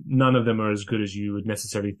none of them are as good as you would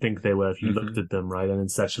necessarily think they were if you looked at them, right? And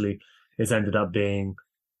it's ended up being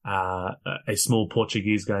a small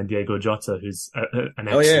Portuguese guy, Diego Jota, who's an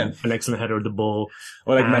excellent header of the ball.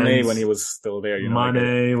 Or like Mane when he was still there.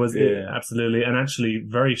 Mane was absolutely, and actually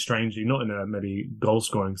very strangely, not in a maybe goal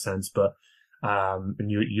scoring sense, but and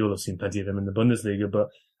you'll have seen plenty of him in the Bundesliga. But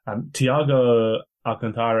Thiago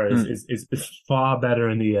Alcantara is far better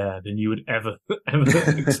in the air than you would ever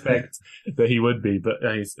expect that he would be. But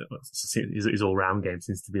his all round game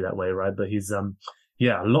seems to be that way, right? But he's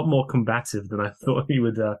a lot more combative than I thought he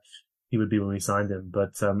would be when we signed him.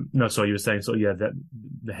 But no, sorry, you were saying that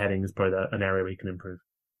the heading is probably an area where he can improve.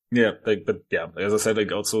 Yeah, as I said,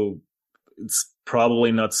 like also it's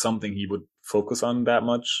probably not something he would focus on that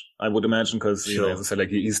much, I would imagine, because as I said, like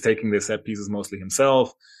he's taking the set pieces mostly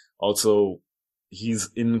himself. Also, he's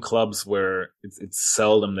in clubs where it's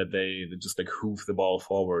seldom that they just like hoof the ball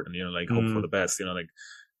forward and like hope for the best.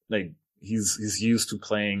 Like he's used to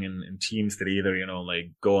playing in teams that either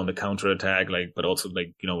like go on the counter attack, like, but also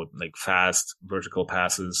like with like fast vertical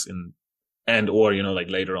passes or like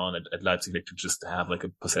later on at Leipzig, like to just have like a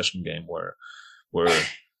possession game where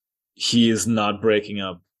he is not breaking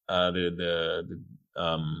up the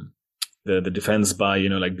defense by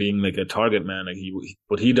like being like a target man. Like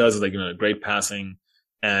what he does is like great passing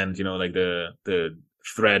and like the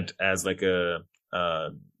threat as like a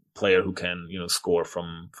player who can score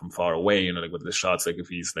from far away, like with the shots. Like if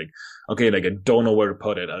he's like, okay, like I don't know where to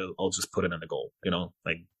put it, I'll just put it in the goal,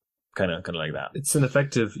 like kind of like that. It's an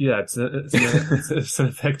effective, it's an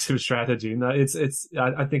effective strategy. No, I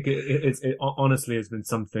think it honestly has been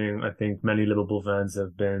something I think many Liverpool fans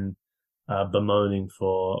have been bemoaning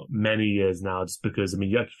for many years now, just because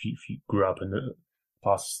if you grew up in the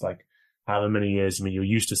past like however many years, you're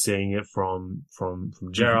used to seeing it from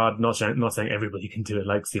Gerrard. Not saying everybody can do it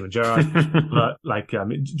like Steven Gerrard, but like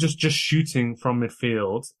just shooting from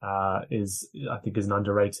midfield is an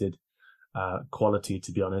underrated quality,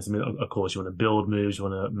 to be honest. Of course, you want to build moves, you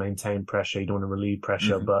want to maintain pressure, you don't want to relieve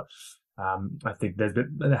pressure, but I think there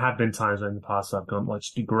have been times in the past where I've gone, well, it'd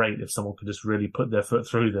just be great if someone could just really put their foot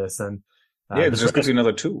through this. And it just gives you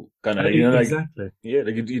another tool, kind of. Exactly.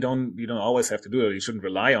 Like you don't always have to do it. You shouldn't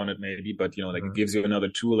rely on it, maybe, but like it gives you another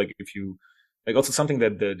tool. Like if you like, also something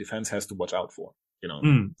that the defense has to watch out for.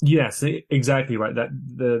 Yes, exactly right. That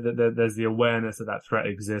there's the awareness that threat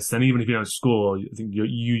exists, and even if you don't score, I think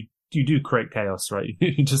you do create chaos, right?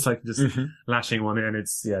 just lashing one in.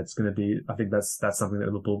 It's going to be. I think that's something that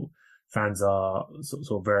Liverpool fans are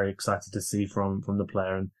sort of very excited to see from the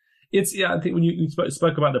player. And I think when you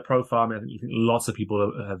spoke about the profile, I think lots of people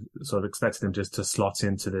have sort of expected him just to slot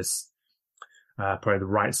into this probably the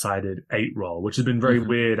right-sided 8 role, which has been very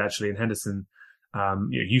weird actually. And Henderson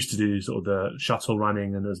used to do sort of the shuttle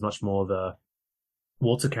running, and there's much more the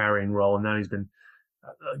water carrying role, and now he's been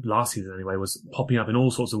last season anyway was popping up in all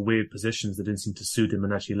sorts of weird positions that didn't seem to suit him,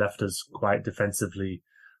 and actually left us quite defensively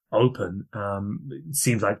open. It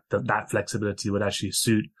seems like that flexibility would actually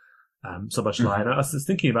suit Szoboszlai. And I was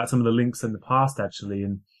thinking about some of the links in the past actually,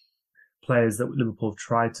 and players that Liverpool have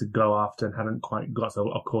tried to go after and haven't quite got. So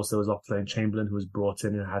of course there was Oxlade-Chamberlain, who was brought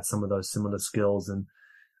in and had some of those similar skills, and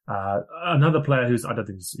another player who's, I don't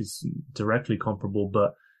think is directly comparable,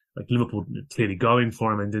 but like Liverpool clearly going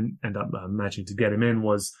for him and didn't end up managing to get him in,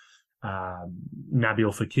 was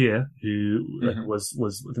Nabil Fekir, who was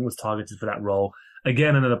I think was targeted for that role.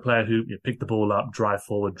 Again, another player who picked the ball up, drive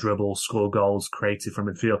forward, dribble, score goals, creative from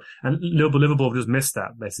midfield. And Liverpool have just missed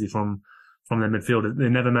that basically from their midfield. They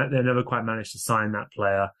never quite managed to sign that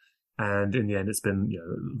player. And in the end, it's been,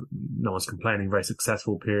 no one's complaining, very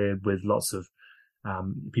successful period with lots of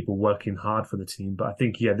people working hard for the team. But I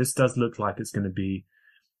think, this does look like it's going to be,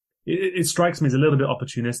 it strikes me as a little bit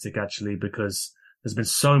opportunistic actually, because there's been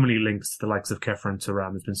so many links to the likes of Kefren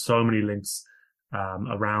Turan. There's been so many links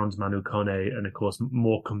around Manu Kone, and of course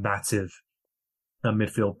more combative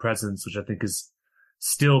midfield presence, which I think is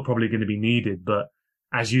still probably going to be needed. But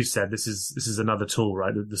as you said, this is another tool,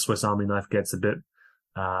 right? The Swiss Army knife gets a bit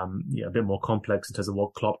more complex in terms of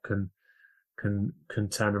what Klopp can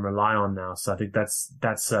turn and rely on now. So I think that's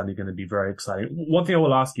certainly going to be very exciting. One thing I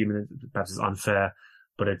will ask you, I mean, perhaps it's unfair,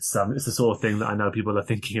 but it's the sort of thing that I know people are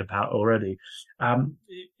thinking about already.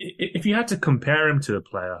 If you had to compare him to a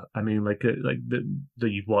player, I mean, that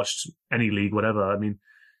you've watched any league, whatever. I mean,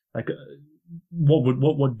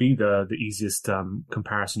 what would be the easiest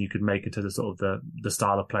comparison you could make into the sort of the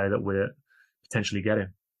style of player that we're potentially getting?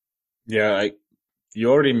 Yeah,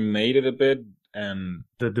 you already made it a bit, and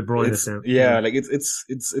the De Bruyne thing.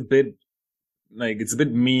 It's a bit it's a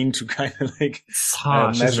bit mean to kind of it's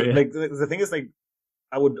harsh, measure. The thing is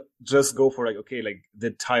I would just go for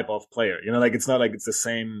the type of player, it's not like it's the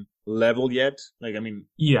same level yet. I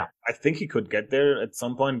think he could get there at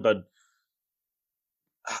some point, but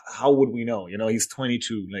how would we know? He's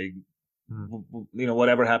 22.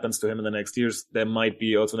 Whatever happens to him in the next years, there might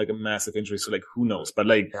be also a massive injury. So who knows? But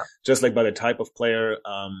just by the type of player,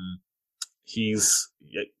 he's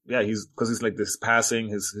because he's this passing,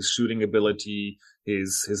 his shooting ability,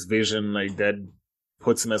 his vision, that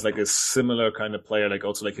puts him as a similar kind of player.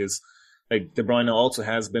 Also his De Bruyne also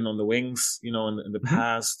has been on the wings, in the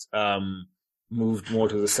past, moved more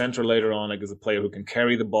to the center later on, as a player who can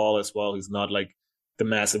carry the ball as well. He's not the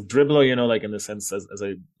massive dribbler, in the sense as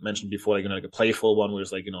I mentioned before, a playful one where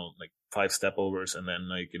it's 5 step overs and then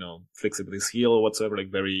flicks it with his heel or whatsoever,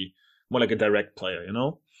 very more a direct player,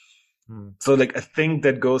 So I think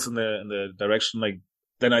that goes in the direction.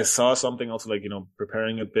 Then I saw something also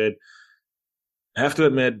preparing a bit. I have to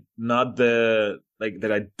admit, not that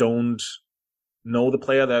I don't know the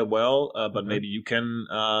player that well, but maybe you can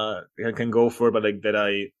go for it. But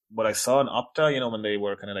what I saw in Opta, when they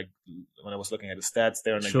were kind of when I was looking at the stats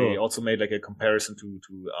there, and they also made a comparison to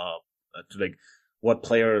what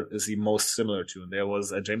player is he most similar to, and there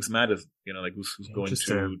was James Maddison, who's going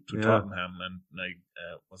to Tottenham, and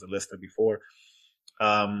was listed before.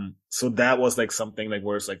 So that was something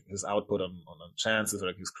where it's his output on chances,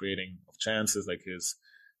 or his creating of chances,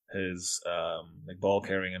 his ball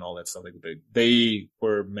carrying and all that stuff. They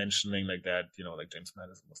were mentioning that, James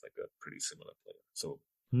Maddison was a pretty similar player. So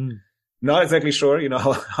not exactly sure,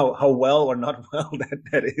 how well or not well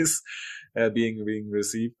that is being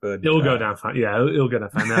received, but it'll go down fine. Yeah, it'll go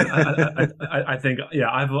down fine. I think,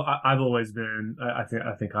 I've always been, I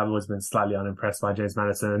think I've always been slightly unimpressed by James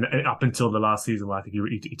Maddison, and up until the last season, where I think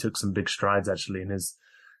he took some big strides actually in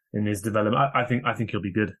his development. I think he'll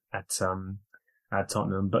be good at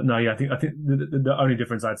Tottenham. But no, I think the only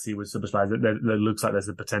difference I'd see with Szoboszlai is that there looks like there's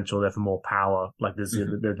a potential there for more power.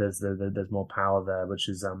 There's more power there, which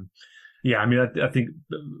is I think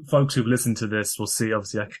folks who've listened to this will see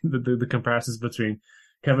obviously the comparisons between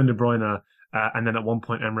Kevin De Bruyne and then at one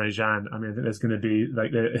point Emre Can. I think there's going to be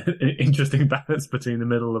an interesting balance between the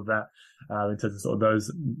middle of that in terms of sort of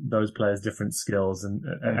those players' different skills and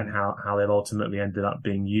how they've ultimately ended up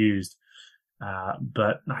being used.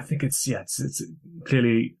 But I think it's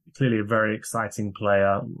clearly a very exciting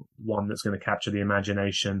player, one that's going to capture the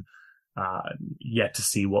imagination. Yet to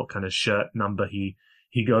see what kind of shirt number he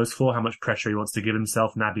goes for, how much pressure he wants to give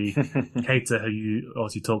himself. Naby Keita, who you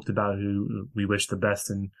obviously talked about, who we wish the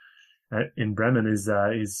best in Bremen,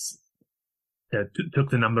 took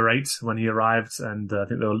the number 8 when he arrived, and I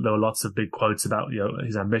think there were lots of big quotes about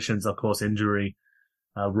his ambitions. Of course, injury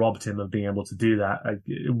robbed him of being able to do that.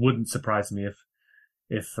 It wouldn't surprise me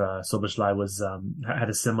if Szoboszlai was had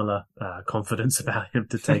a similar confidence about him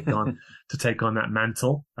to take on that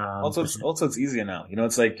mantle. Also, it's easier now.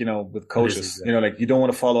 It's like with coaches, like you don't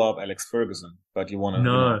want to follow up Alex Ferguson, but you want to.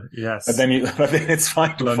 No, yes. But then it's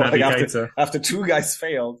fine to follow, after two guys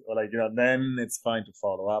failed, or then it's fine to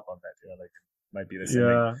follow up on that. It might be the same.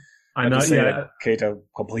 Yeah, thing. I know. That Keita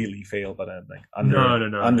completely failed, but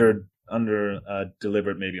under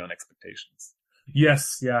delivered maybe on expectations.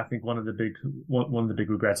 Yes, yeah, I think one of the big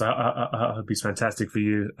regrets. I hope he's fantastic for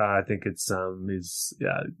you. I think he's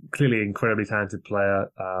clearly an incredibly talented player,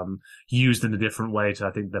 used in a different way to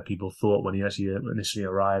I think that people thought when he actually initially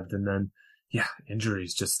arrived, and then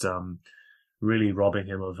injuries just really robbing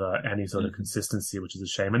him of any sort of consistency, which is a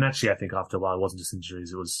shame. And actually, I think after a while, it wasn't just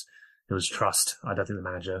injuries; it was trust. I don't think the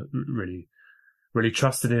manager really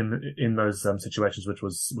trusted him in those situations, which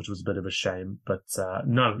was a bit of a shame. But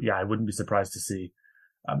I wouldn't be surprised to see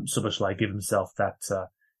Szoboszlai give himself that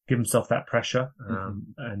pressure.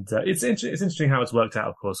 And it's interesting how it's worked out,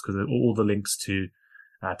 of course, because all the links to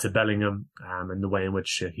Bellingham and the way in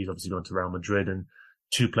which he's obviously gone to Real Madrid, and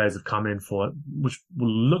two players have come in for which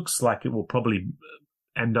looks like it will probably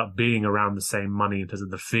end up being around the same money in terms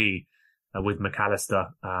of the fee with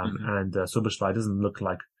McAllister and Szoboszlai. Doesn't look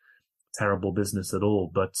like terrible business at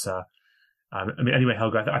all. But anyway,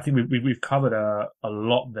 Helga, I think we've covered a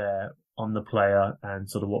lot there on the player and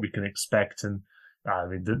sort of what we can expect. And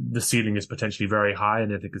the ceiling is potentially very high,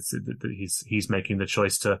 and I think it's that he's making the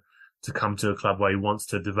choice to come to a club where he wants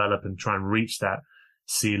to develop and try and reach that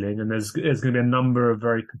ceiling. And there's going to be a number of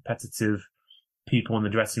very competitive people in the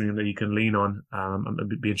dressing room that you can lean on.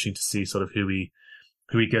 It'd be interesting to see sort of who he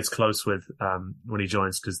gets close with when he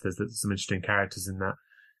joins, because there's some interesting characters in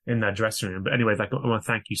that dressing room. But anyway, I want to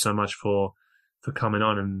thank you so much for coming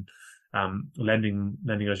on and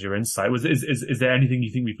lending us your insight. Is there anything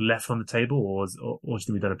you think we've left on the table, or do you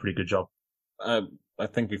think we've done a pretty good job? I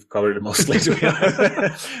think we've covered it mostly. To be honest,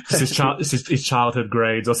 this is his childhood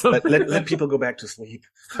grades or something. Let people go back to sleep.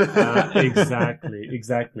 Exactly.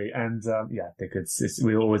 And I think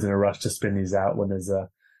we're always in a rush to spin these out when there's a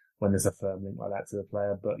firm link like that to the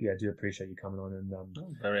player. But I do appreciate you coming on, and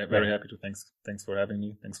very, very happy to. Thanks for having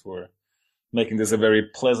me. Thanks for making this a very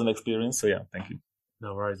pleasant experience. So thank you.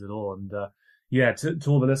 No worries at all. And to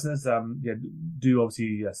all the listeners, do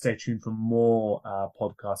obviously stay tuned for more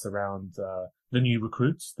podcasts around the new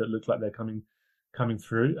recruits that look like they're coming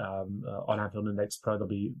through on Anfield Index Pro. There'll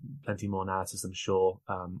be plenty more analysis, I'm sure,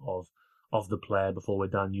 of the player before we're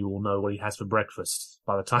done. You will know what he has for breakfast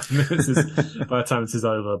by the time this is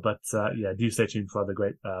over. But do stay tuned for other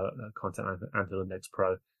great content on Anfield Index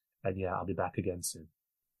Pro. And I'll be back again soon.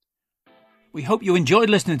 We hope you enjoyed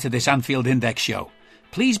listening to this Anfield Index show.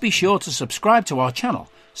 Please be sure to subscribe to our channel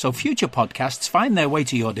so future podcasts find their way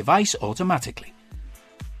to your device automatically.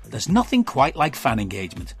 There's nothing quite like fan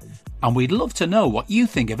engagement, and we'd love to know what you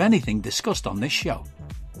think of anything discussed on this show.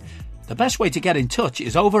 The best way to get in touch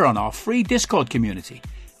is over on our free Discord community,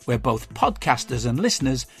 where both podcasters and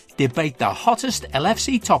listeners debate the hottest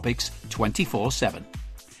LFC topics 24/7.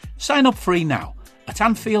 Sign up free now at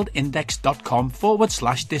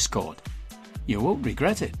AnfieldIndex.com/Discord. You won't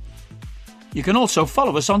regret it. You can also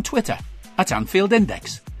follow us on Twitter at Anfield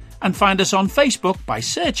Index, and find us on Facebook by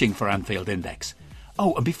searching for Anfield Index.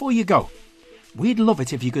 Oh, and before you go, we'd love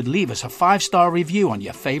it if you could leave us a 5-star review on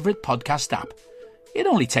your favourite podcast app. It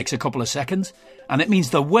only takes a couple of seconds, and it means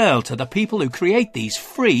the world to the people who create these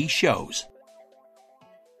free shows.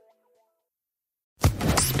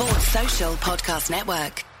 Sports Social Podcast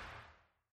Network.